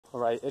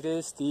Alright, it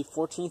is the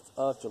 14th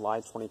of July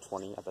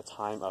 2020 at the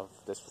time of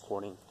this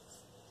recording.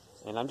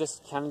 And I'm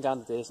just counting down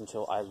the days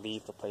until I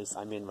leave the place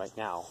I'm in right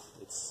now.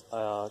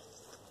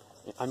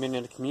 I'm in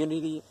a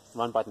community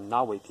run by the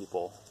Nahue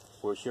people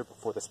who were here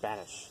before the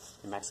Spanish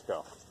in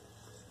Mexico.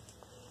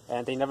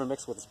 And they never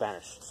mixed with the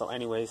Spanish. So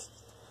anyways,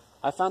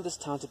 I found this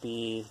town to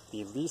be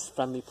the least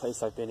friendly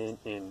place I've been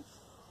in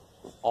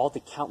all the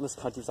countless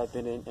countries I've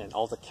been in and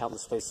all the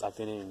countless places I've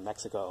been in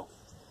Mexico.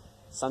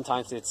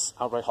 Sometimes it's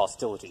outright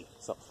hostility.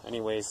 So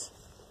anyways,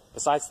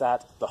 besides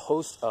that, the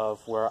host of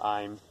where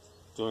I'm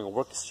doing a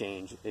work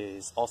exchange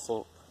is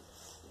also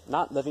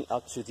not living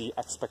up to the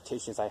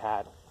expectations I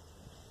had.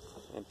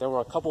 And there were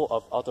a couple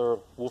of other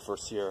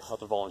woofers here,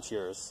 other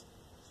volunteers,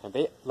 and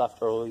they left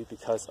early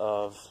because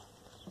of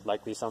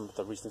likely some of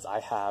the reasons I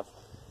have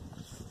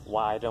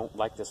why I don't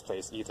like this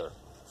place either.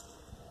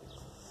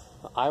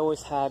 I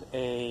always had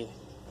a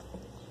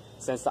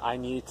sense that I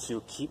needed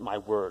to keep my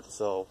word.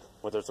 So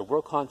whether it's a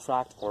work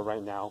contract or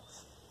right now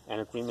an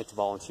agreement to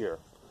volunteer,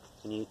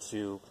 I need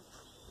to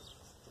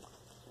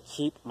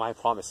keep my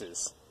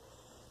promises.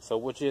 So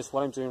which is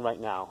what I'm doing right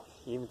now,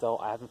 even though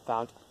I haven't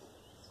found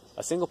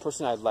a single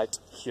person I liked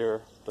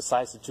here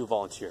besides the two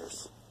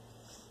volunteers.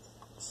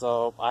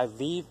 So I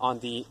leave on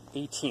the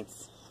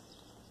 18th,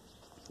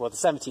 well the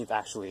 17th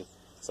actually,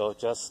 so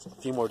just a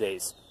few more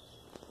days.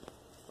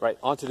 Right,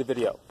 on to the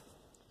video.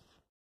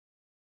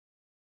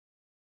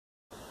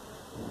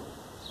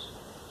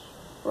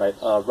 Right,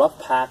 a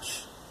rough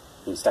patch,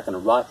 being stuck in a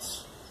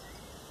rut,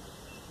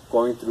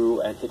 going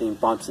through and hitting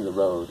bumps in the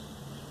road.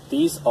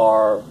 These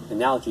are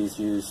analogies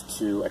used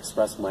to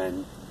express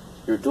when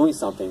you're doing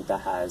something that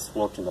has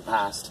worked in the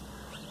past,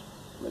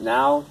 but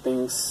now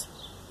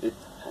it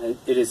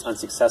is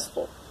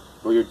unsuccessful.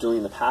 What you're doing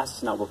in the past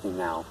is not working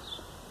now,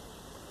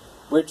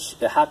 which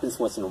it happens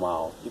once in a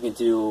while. You can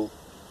do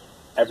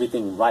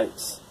everything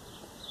right,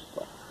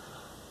 but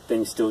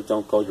things still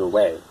don't go your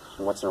way.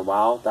 And once in a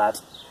while,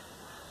 that's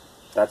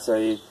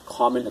a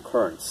common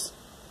occurrence.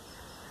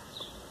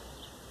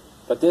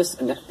 But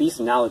these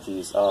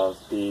analogies of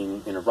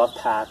being in a rough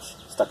patch,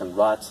 stuck in a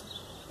rut,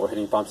 or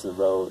hitting bumps in the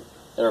road,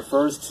 it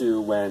refers to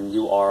when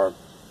you are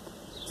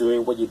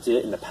doing what you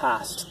did in the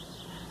past,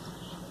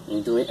 and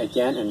you're doing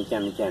again and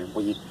again and again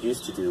what you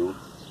used to do,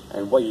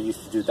 and what you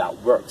used to do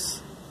that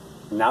works.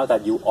 Now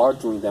that you are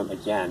doing them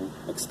again,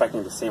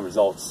 expecting the same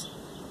results,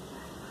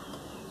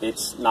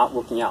 it's not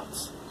working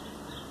out.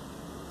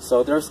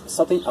 So there's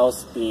something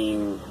else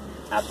being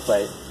at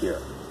play here.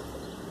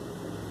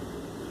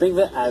 Think of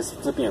it as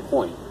flipping a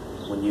coin.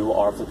 When you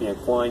are flipping a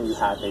coin, you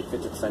have a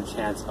 50%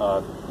 chance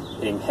of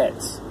hitting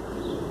heads.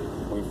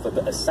 When you flip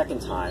it a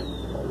second time,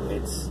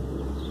 it's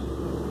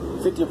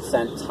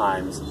 50%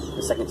 times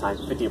the second time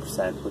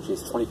 50%, which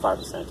is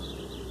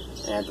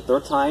 25%. And the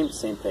third time,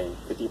 same thing,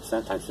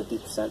 50% times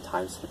 50%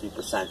 times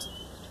 50%.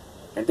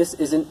 And this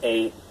isn't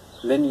a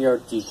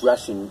linear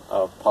digression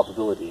of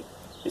probability,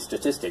 it's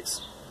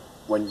statistics.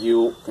 When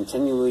you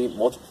continually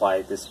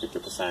multiply this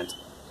 50%,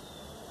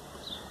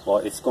 well,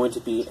 it's going to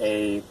be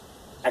an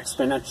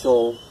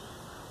exponential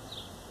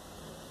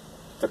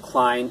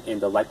decline in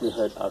the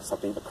likelihood of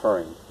something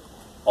occurring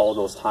all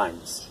those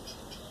times.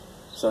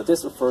 So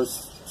this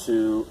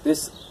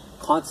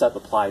concept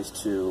applies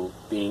to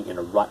being in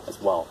a rut as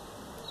well.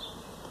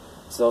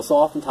 So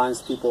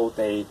oftentimes people,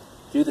 they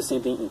do the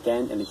same thing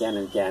again and again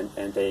and again,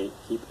 and they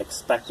keep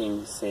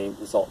expecting the same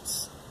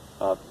results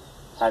of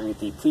having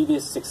the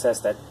previous success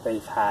that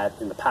they've had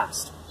in the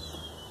past.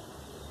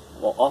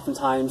 Well,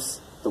 oftentimes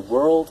the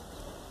world,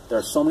 there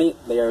are so many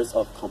layers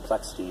of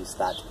complexities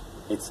that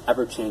it's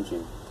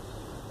ever-changing.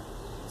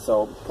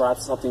 So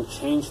perhaps something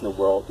changed in the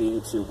world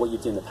leading to what you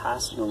did in the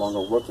past no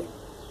longer working.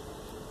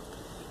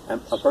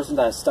 And a person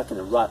that is stuck in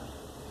a rut,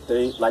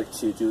 they like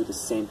to do the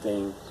same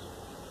thing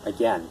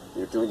again.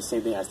 They're doing the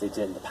same thing as they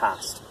did in the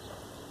past.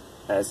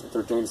 As if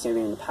they're doing the same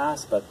thing in the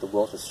past, but the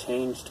world has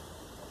changed,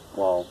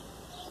 well,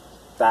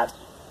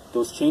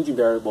 those changing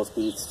variables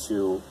leads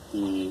to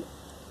the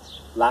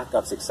lack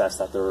of success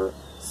that they're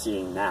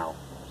seeing now.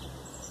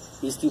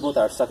 These people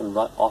that are stuck in a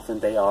rut, often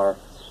they are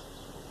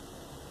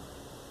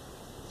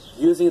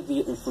using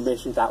the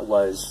information that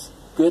was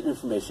good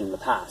information in the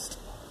past,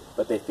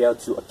 but they fail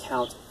to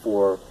account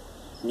for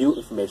new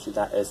information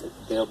that is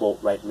available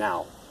right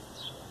now.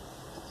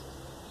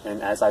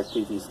 And as I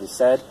previously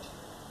said,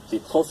 the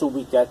closer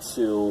we get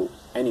to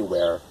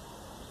anywhere,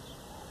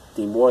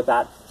 the more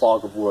that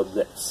fog of war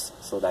lifts,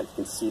 so that you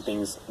can see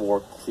things more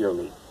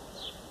clearly.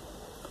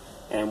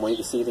 And when you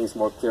can see things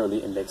more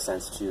clearly, it makes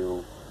sense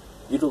to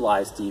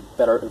utilize the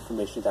better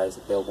information that is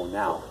available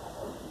now.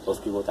 Those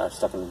people that are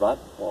stuck in the rut,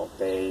 well,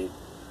 they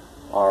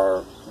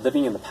are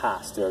living in the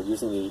past. They're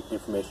using the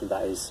information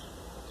that it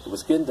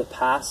was good in the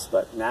past,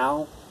 but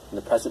now, in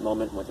the present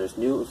moment, when there's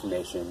new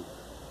information,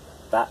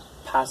 that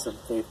past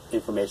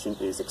information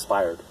is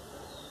expired.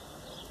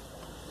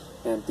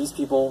 And these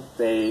people,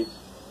 they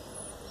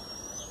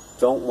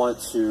don't want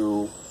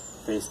to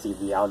face the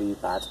reality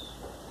that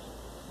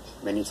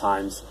many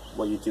times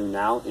what you do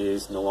now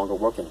is no longer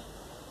working.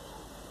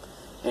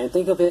 And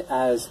think of it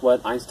as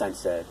what Einstein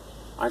said.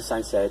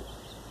 Einstein said,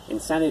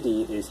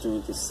 insanity is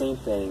doing the same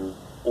thing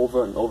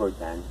over and over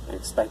again and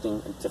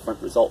expecting a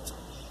different result.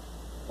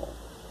 Well,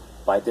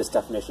 by this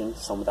definition,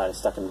 someone that is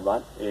stuck in a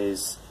rut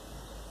is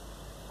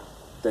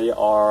they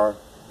are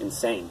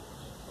insane.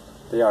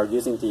 They are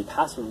using the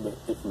past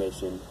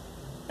information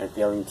and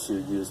failing to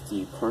use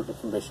the current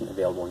information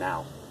available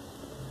now,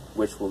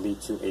 which will lead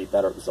to a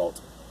better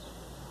result.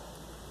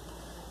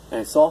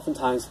 And so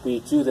oftentimes we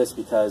do this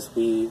because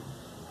we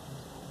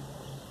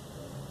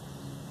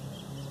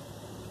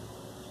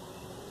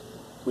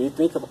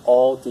think of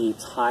all the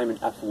time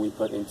and effort we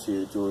put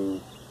into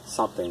doing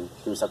something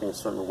a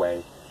certain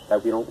way,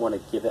 that we don't want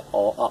to give it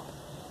all up.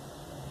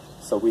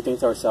 So we think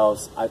to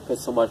ourselves, I put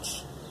so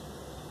much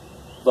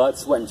blood,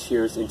 sweat, and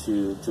tears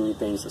into doing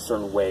things a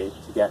certain way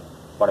to get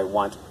what I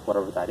want,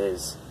 whatever that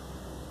is,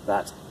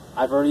 that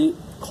I've already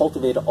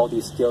cultivated all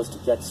these skills to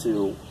get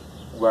to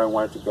where I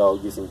wanted to go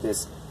using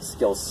this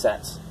skill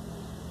set.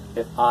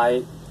 If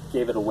I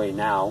gave it away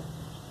now,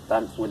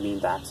 that would mean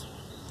that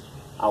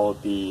I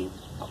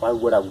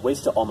would have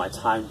wasted all my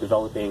time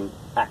developing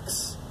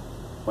X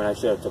when I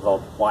should have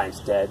developed Y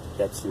instead to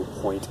get to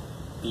point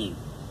B.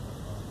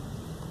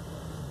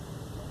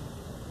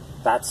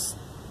 That's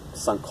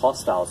sunk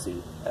cost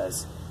fallacy.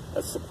 As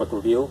a quick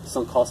review,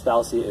 sunk cost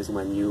fallacy is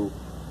when you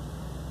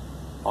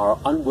are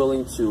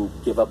unwilling to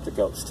give up the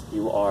ghost.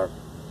 You are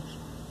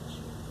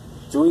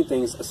doing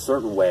things a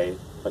certain way,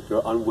 but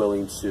you're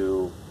unwilling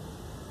to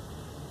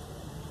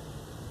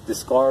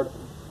discard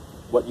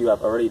what you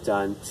have already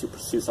done to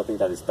pursue something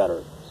that is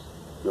better.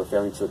 You're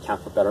failing to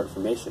account for better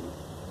information.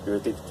 You're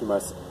thinking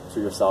to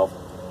yourself,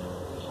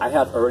 I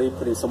have already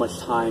put in so much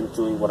time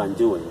doing what I'm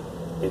doing.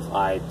 If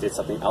I did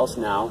something else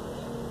now,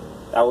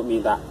 that would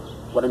mean that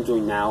what I'm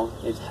doing now,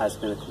 it has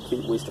been a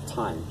complete waste of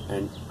time,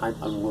 and I'm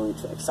unwilling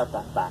to accept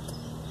that fact.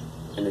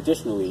 And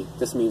additionally,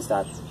 this means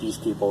that these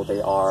people,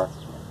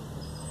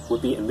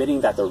 would be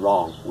admitting that they're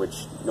wrong,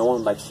 which no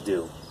one likes to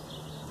do.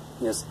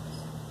 Because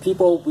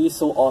people, we're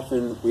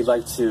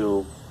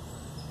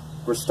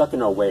stuck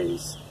in our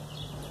ways.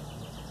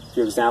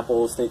 For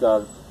example, think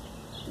of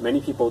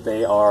many people,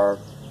 they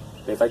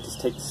like to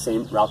take the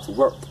same route to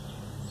work.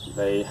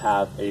 They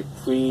have a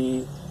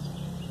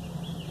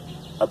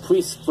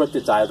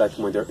pre-scripted dialect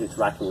when they're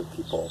interacting with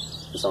people.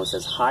 If someone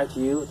says hi to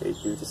you, they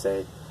do to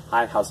say,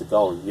 hi, how's it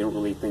going? You don't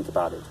really think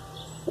about it.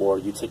 Or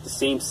you take the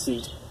same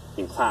seat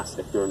in class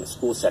if you're in a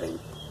school setting.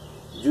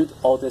 You do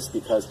all this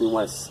because we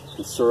want to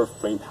conserve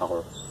brain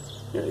power.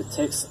 It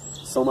takes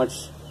so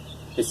much,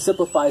 it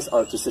simplifies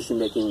our decision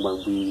making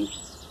when we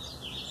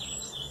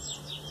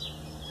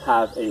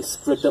have a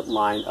scripted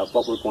line of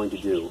what we're going to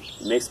do.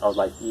 It makes our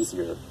life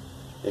easier.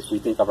 If we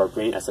think of our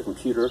brain as a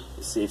computer,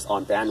 it saves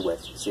on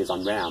bandwidth, it saves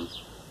on RAM,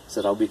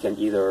 so that we can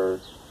either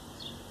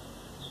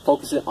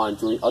focus it on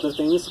doing other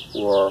things,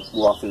 or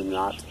more often than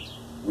not,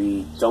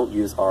 we don't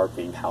use our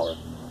brain power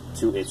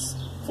to its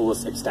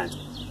fullest extent.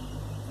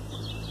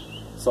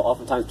 So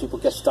oftentimes people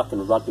get stuck in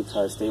a rut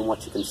because they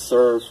want to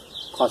conserve,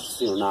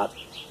 consciously or not,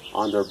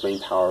 on their brain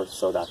power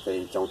so that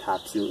they don't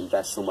have to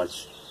invest so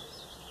much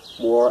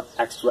more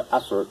extra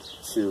effort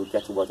to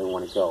get to where they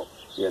want to go.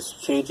 Because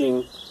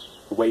changing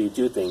the way you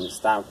do things,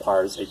 that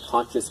requires a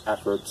conscious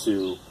effort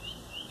to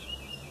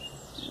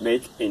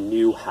make a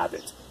new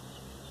habit.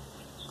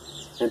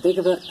 And think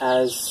of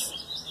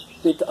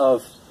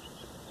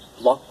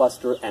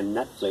Blockbuster and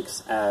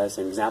Netflix as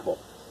an example.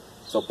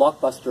 So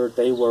Blockbuster,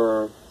 they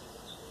were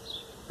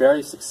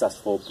very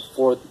successful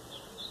before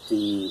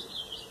the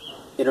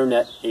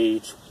internet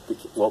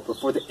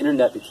before the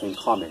internet became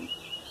common.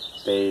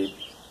 They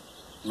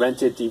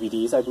rented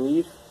DVDs, I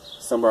believe,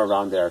 somewhere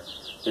around there.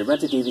 They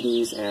rented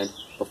DVDs, and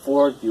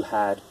before you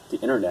had the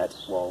internet,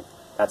 well,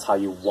 that's how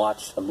you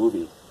watched a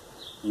movie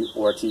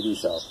or a TV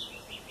show.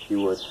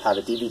 You would have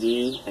a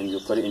DVD, and you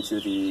would put it into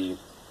the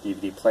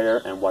DVD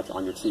player and watch it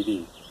on your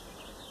TV.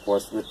 Of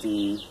course, with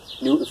the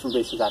new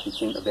information that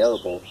became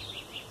available,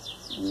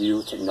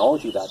 new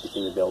technology that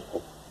became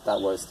available, that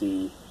was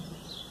the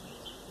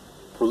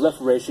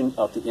proliferation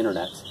of the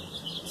internet,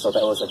 so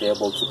that it was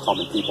available to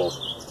common people.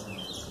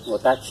 Well,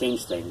 that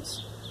changed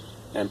things.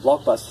 And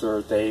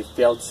Blockbuster, they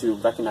failed to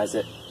recognize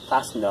it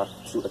fast enough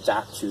to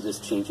adapt to this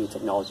changing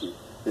technology,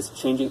 this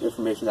changing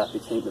information that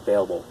became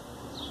available.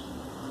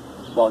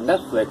 While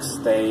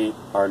Netflix, they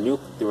were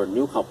a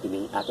new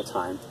company at the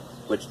time,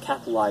 which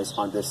capitalized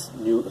on this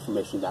new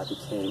information that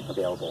became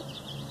available.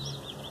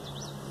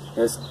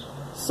 Because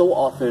so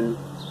often,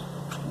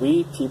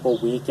 we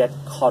get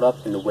caught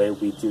up in the way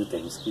we do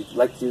things. We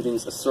like to do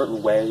things a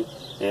certain way,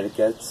 and it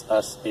gets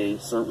us a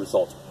certain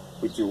result.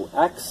 We do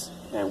X,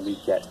 and we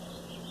get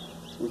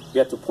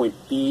to point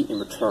B in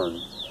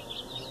return.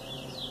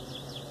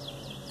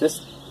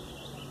 This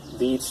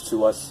leads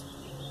to us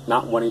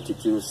not wanting to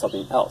do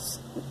something else.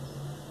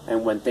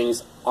 And when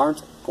things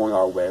aren't going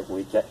our way, when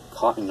we get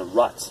caught in a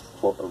rut,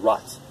 quote, a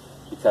rut,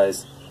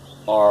 because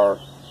our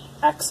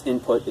X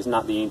input is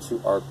not leading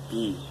to our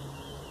B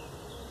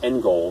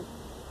end goal,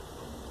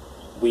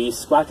 we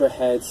scratch our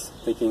heads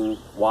thinking,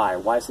 why?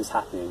 Why is this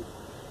happening?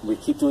 we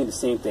keep doing the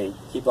same thing,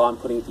 keep on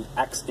putting the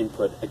X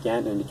input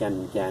again and again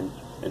and again,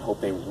 and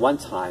hoping one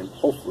time,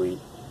 hopefully,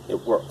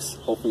 it works.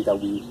 Hopefully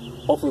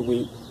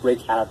we break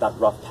out of that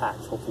rough patch.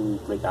 Hopefully we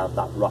break out of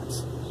that rut.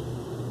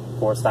 Of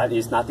course, that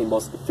is not the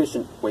most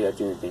efficient way of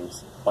doing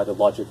things. By the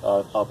logic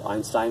of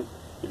Einstein,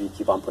 if you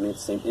keep on putting the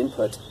same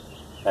input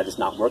that is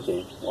not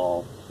working,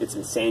 well, it's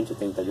insane to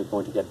think that you're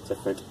going to get a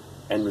different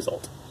end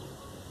result.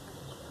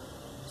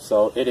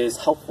 So it is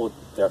helpful,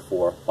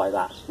 therefore, by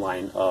that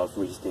line of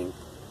reasoning,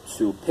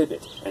 to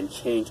pivot and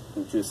change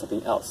and do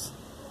something else,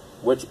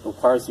 which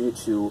requires you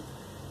to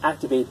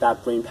activate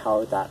that brain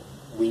power that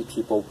we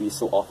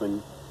so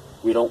often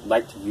don't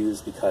like to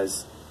use,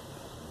 because,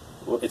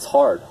 well, it's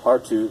hard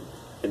to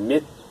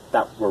admit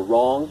that we're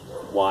wrong,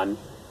 one,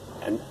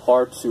 and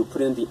hard to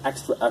put in the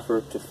extra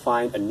effort to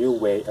find a new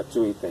way of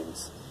doing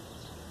things.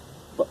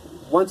 But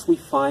once we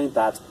find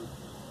that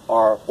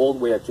our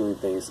old way of doing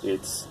things,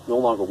 it's no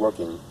longer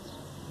working,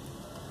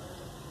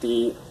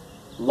 the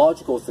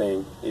logical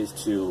thing is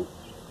to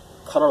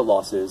cut our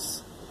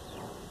losses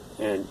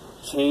and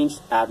change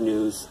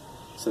avenues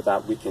so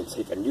that we can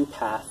take a new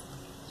path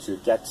to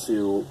get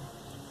to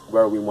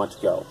where we want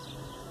to go.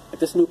 If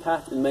this new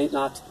path, it may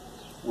not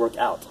work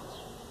out.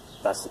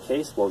 If that's the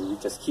case, well, we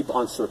just keep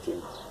on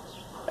searching.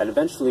 And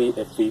eventually,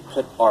 if we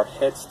put our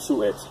heads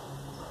to it,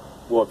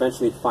 we'll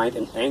eventually find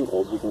an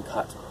angle we can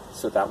cut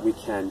so that we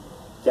can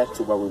get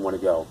to where we want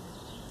to go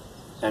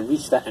and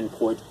reach that end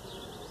point,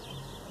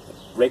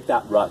 break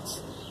that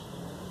rut,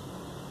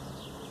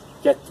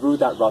 get through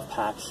that rough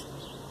patch,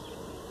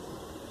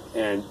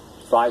 and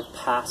drive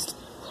past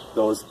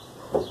those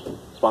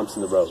bumps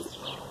in the road.